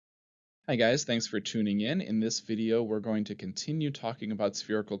Hi guys, thanks for tuning in. In this video, we're going to continue talking about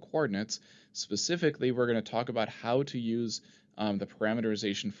spherical coordinates. Specifically, we're going to talk about how to use the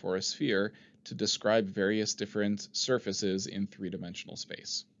parameterization for a sphere to describe various different surfaces in three-dimensional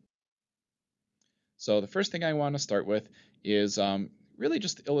space. So the first thing I want to start with is really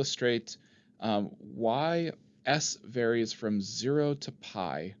just illustrate why S varies from 0 to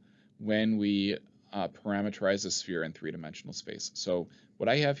pi when we parameterize a sphere in three-dimensional space. So what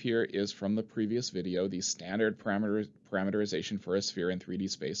I have here is from the previous video, the standard parameterization for a sphere in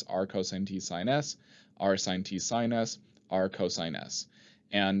 3D space, r cosine t sine s, r sine t sine s, r cosine s.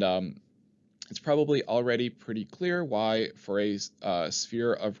 And it's probably already pretty clear why for a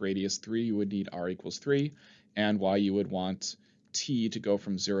sphere of radius 3 you would need r equals 3, and why you would want t to go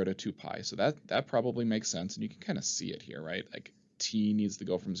from 0 to 2 pi. So that probably makes sense, and you can kind of see it here, right? Like t needs to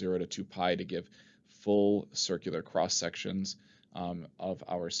go from 0 to 2 pi to give full circular cross sections of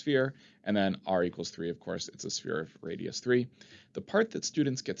our sphere, and then r equals 3, of course, it's a sphere of radius 3. The part that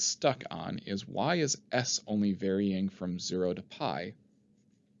students get stuck on is why is s only varying from 0 to pi?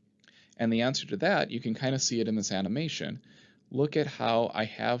 And the answer to that, you can kind of see it in this animation. Look at how I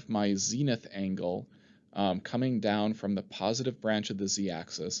have my zenith angle coming down from the positive branch of the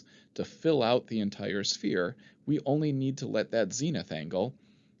z-axis to fill out the entire sphere. We only need to let that zenith angle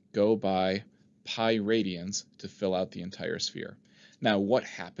go by pi radians to fill out the entire sphere. Now, what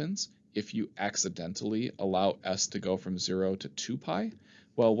happens if you accidentally allow s to go from 0 to 2 pi?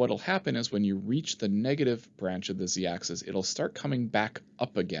 Well, what'll happen is when you reach the negative branch of the z-axis, it'll start coming back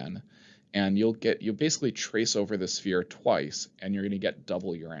up again, and you'll basically trace over the sphere twice, and you're going to get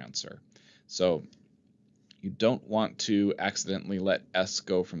double your answer. So you don't want to accidentally let s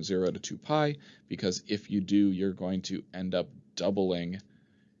go from 0 to 2 pi, because if you do, you're going to end up doubling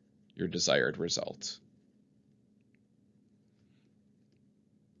your desired result.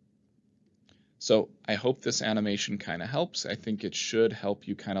 So I hope this animation kind of helps. I think it should help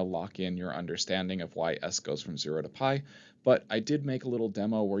you kind of lock in your understanding of why s goes from 0 to pi. But I did make a little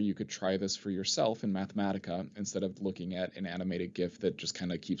demo where you could try this for yourself in Mathematica. Instead of looking at an animated GIF that just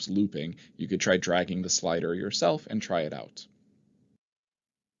kind of keeps looping, you could try dragging the slider yourself and try it out.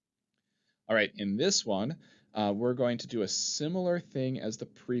 All right, in this one, we're going to do a similar thing as the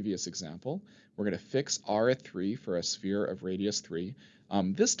previous example. We're going to fix r at 3 for a sphere of radius 3.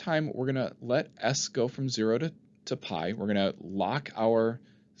 This time, we're going to let s go from 0 to pi. We're going to lock our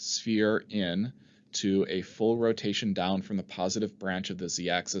sphere in to a full rotation down from the positive branch of the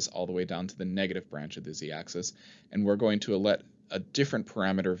z-axis all the way down to the negative branch of the z-axis. And we're going to let a different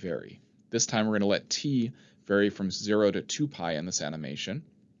parameter vary. This time, we're going to let t vary from 0 to 2 pi in this animation.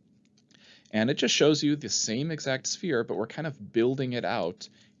 And it just shows you the same exact sphere, but we're kind of building it out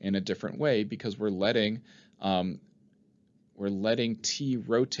in a different way because we're letting t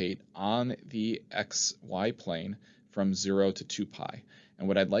rotate on the xy plane from 0 to 2 pi. And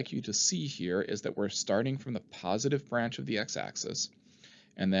what I'd like you to see here is that we're starting from the positive branch of the x-axis,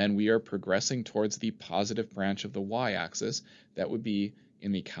 and then we are progressing towards the positive branch of the y-axis. That would be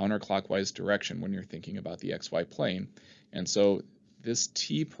in the counterclockwise direction when you're thinking about the xy plane. And so this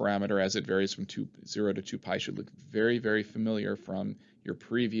t parameter, as it varies from 0 to 2 pi, should look very, very familiar from your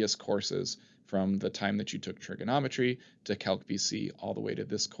previous courses, from the time that you took trigonometry to Calc BC all the way to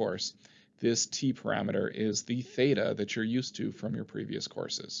this course. This t parameter is the theta that you're used to from your previous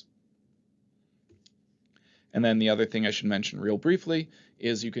courses. And then the other thing I should mention real briefly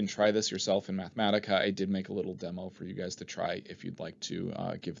is you can try this yourself in Mathematica. I did make a little demo for you guys to try if you'd like to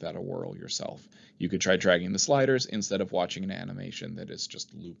give that a whirl yourself. You could try dragging the sliders instead of watching an animation that is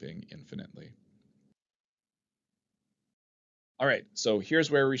just looping infinitely. All right, so here's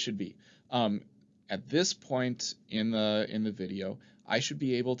where we should be. At this point in the video, I should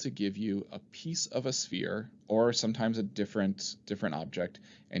be able to give you a piece of a sphere or sometimes a different object,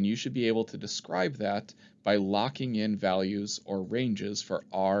 and you should be able to describe that by locking in values or ranges for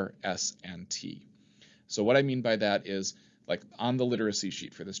r, s, and t. So what I mean by that is, like on the literacy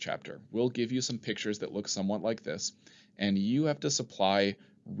sheet for this chapter, we'll give you some pictures that look somewhat like this, and you have to supply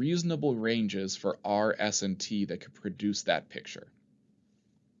reasonable ranges for r, s, and t that could produce that picture.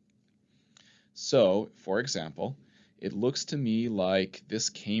 So, for example, it looks to me like this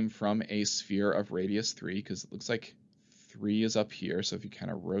came from a sphere of radius 3, because it looks like 3 is up here. So if you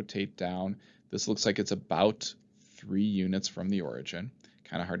kind of rotate down, this looks like it's about 3 units from the origin.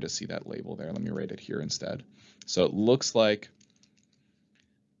 Kind of hard to see that label there. Let me write it here instead. So it looks like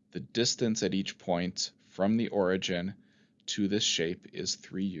the distance at each point from the origin to this shape is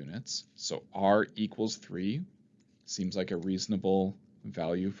 3 units. So r equals 3 seems like a reasonable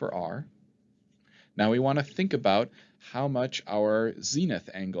value for r. Now we want to think about how much our zenith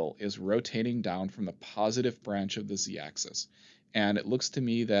angle is rotating down from the positive branch of the z-axis. And it looks to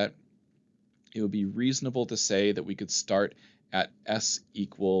me that it would be reasonable to say that we could start at s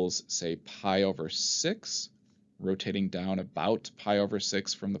equals, say, pi over 6, rotating down about pi over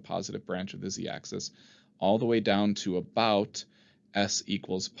 6 from the positive branch of the z-axis, all the way down to about s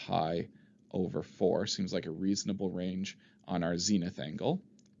equals pi over 4. Seems like a reasonable range on our zenith angle.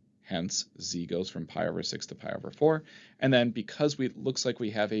 Hence, z goes from pi over 6 to pi over 4. And then because it looks like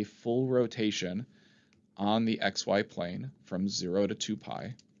we have a full rotation on the xy plane from 0 to 2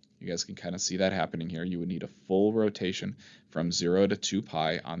 pi, you guys can kind of see that happening here. You would need a full rotation from 0 to 2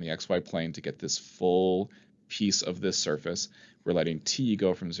 pi on the xy plane to get this full piece of this surface. We're letting t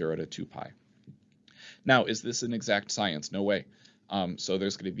go from 0 to 2 pi. Now, is this an exact science? No way. So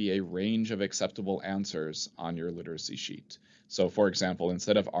there's going to be a range of acceptable answers on your literacy sheet. So for example,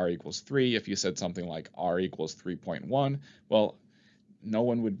 instead of r equals 3, if you said something like r equals 3.1, well, no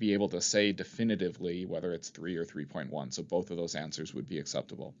one would be able to say definitively whether it's 3 or 3.1. So both of those answers would be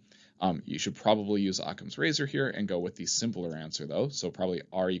acceptable. You should probably use Occam's razor here and go with the simpler answer, though. So probably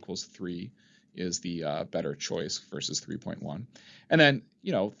r equals 3 is the better choice versus 3.1. And then,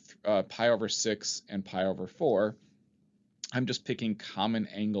 pi over 6 and pi over 4, I'm just picking common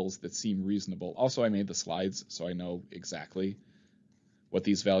angles that seem reasonable. Also, I made the slides, so I know exactly what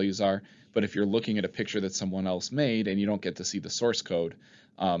these values are. But if you're looking at a picture that someone else made and you don't get to see the source code,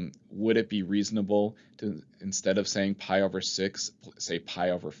 would it be reasonable to, instead of saying pi over 6, say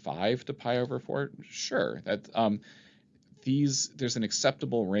pi over 5 to pi over 4? Sure. There's an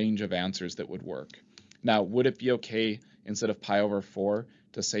acceptable range of answers that would work. Now, would it be okay instead of pi over 4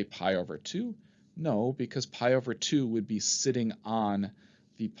 to say pi over 2? No, because pi over 2 would be sitting on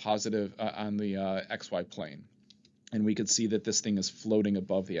the positive on the xy plane. And we could see that this thing is floating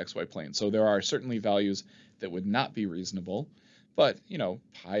above the xy plane. So there are certainly values that would not be reasonable. But,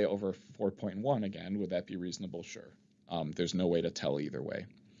 pi over 4.1, again, would that be reasonable? Sure. There's no way to tell either way.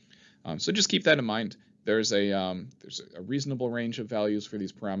 So just keep that in mind. There's a reasonable range of values for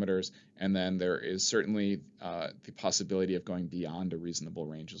these parameters, and then there is certainly the possibility of going beyond a reasonable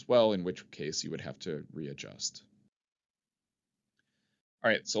range as well, in which case you would have to readjust. All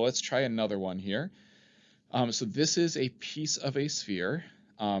right, so let's try another one here. So this is a piece of a sphere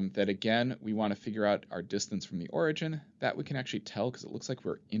that, again, we want to figure out our distance from the origin. That we can actually tell because it looks like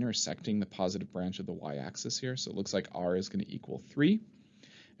we're intersecting the positive branch of the y-axis here. So it looks like r is going to equal 3.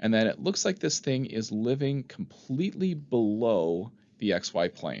 And then it looks like this thing is living completely below the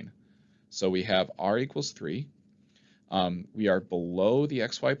xy plane. So we have r equals 3. We are below the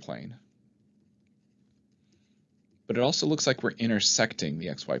xy plane. But it also looks like we're intersecting the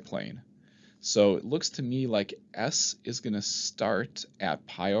xy plane. So it looks to me like s is going to start at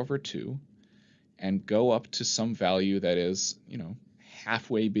pi over 2 and go up to some value that is,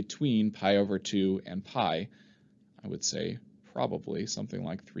 halfway between pi over 2 and pi. I would say probably something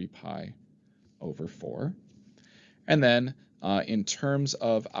like 3 pi over 4. And then in terms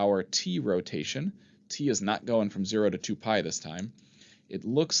of our t rotation, t is not going from 0 to 2 pi this time. It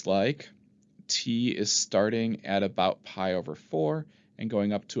looks like t is starting at about pi over 4 and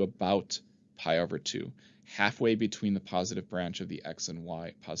going up to about pi over 2, halfway between the positive branch of the x and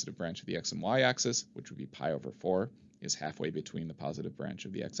y axis, which would be pi over 4, is halfway between the positive branch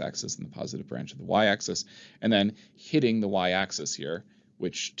of the x-axis and the positive branch of the y-axis, and then hitting the y-axis here,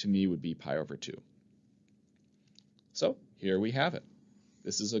 which to me would be pi over 2. So here we have it.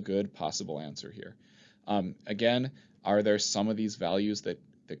 This is a good possible answer here. Again, are there some of these values that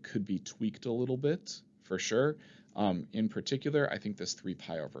could be tweaked a little bit? For sure. In particular, I think this 3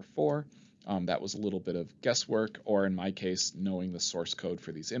 pi over 4, that was a little bit of guesswork, or in my case, knowing the source code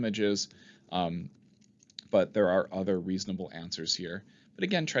for these images. But there are other reasonable answers here. But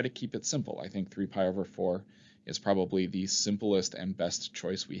again, try to keep it simple. I think 3 pi over 4 is probably the simplest and best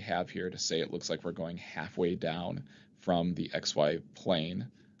choice we have here to say it looks like we're going halfway down from the xy plane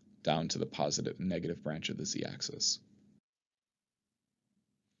down to the positive negative branch of the z-axis.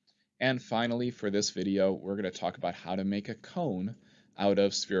 And finally, for this video, we're going to talk about how to make a cone out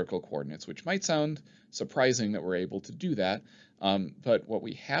of spherical coordinates, which might sound surprising that we're able to do that. But what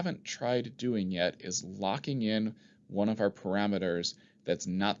we haven't tried doing yet is locking in one of our parameters that's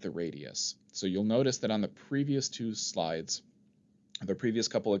not the radius. So you'll notice that on the previous two slides, the previous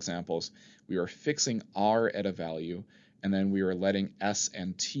couple examples, we were fixing r at a value, and then we were letting s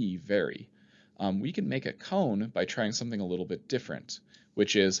and t vary. We can make a cone by trying something a little bit different,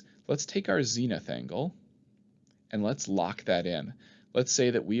 which is, let's take our zenith angle and let's lock that in. Let's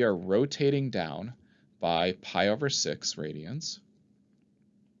say that we are rotating down by pi over 6 radians,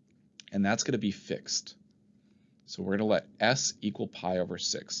 and that's going to be fixed. So we're going to let S equal pi over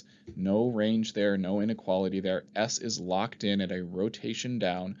 6. No range there, no inequality there. S is locked in at a rotation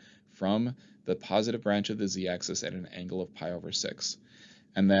down from the positive branch of the z-axis at an angle of pi over 6.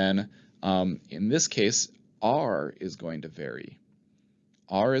 And then in this case, R is going to vary.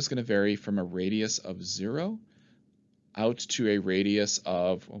 R is going to vary from a radius of 0 out to a radius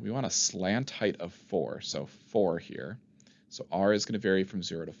of, well, we want a slant height of 4, so 4 here. So R is going to vary from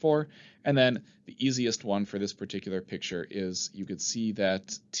 0 to 4. And then the easiest one for this particular picture is you could see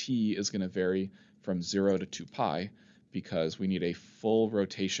that T is going to vary from 0 to 2 pi because we need a full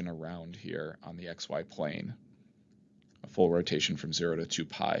rotation around here on the xy plane, a full rotation from 0 to 2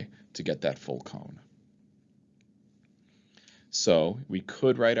 pi to get that full cone. So we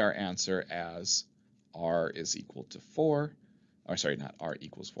could write our answer as R is equal to 4, or sorry, not R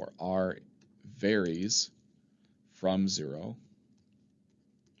equals 4. R varies from 0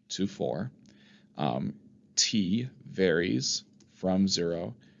 to 4. T varies from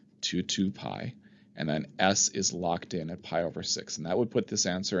 0 to 2 pi. And then S is locked in at pi over 6. And that would put this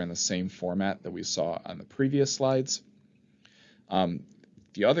answer in the same format that we saw on the previous slides.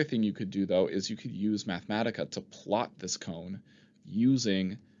 The other thing you could do, though, is you could use Mathematica to plot this cone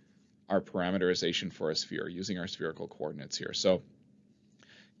using our parameterization for a sphere, using our spherical coordinates here. So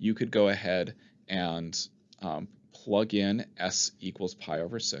you could go ahead and plug in S equals pi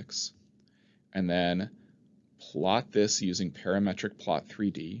over 6, and then plot this using parametric plot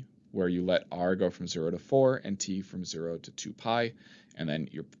 3D, where you let R go from 0 to 4 and T from 0 to 2 pi, and then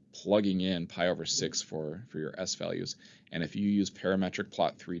you're plugging in pi over 6 for your S values. And if you use parametric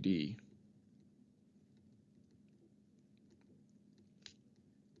plot 3D,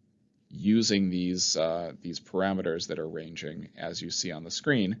 using these parameters that are ranging as you see on the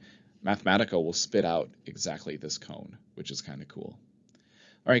screen, Mathematica will spit out exactly this cone, which is kind of cool.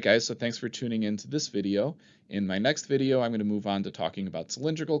 All right, guys, so thanks for tuning into this video. In my next video, I'm going to move on to talking about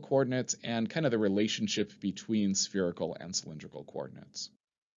cylindrical coordinates and kind of the relationship between spherical and cylindrical coordinates.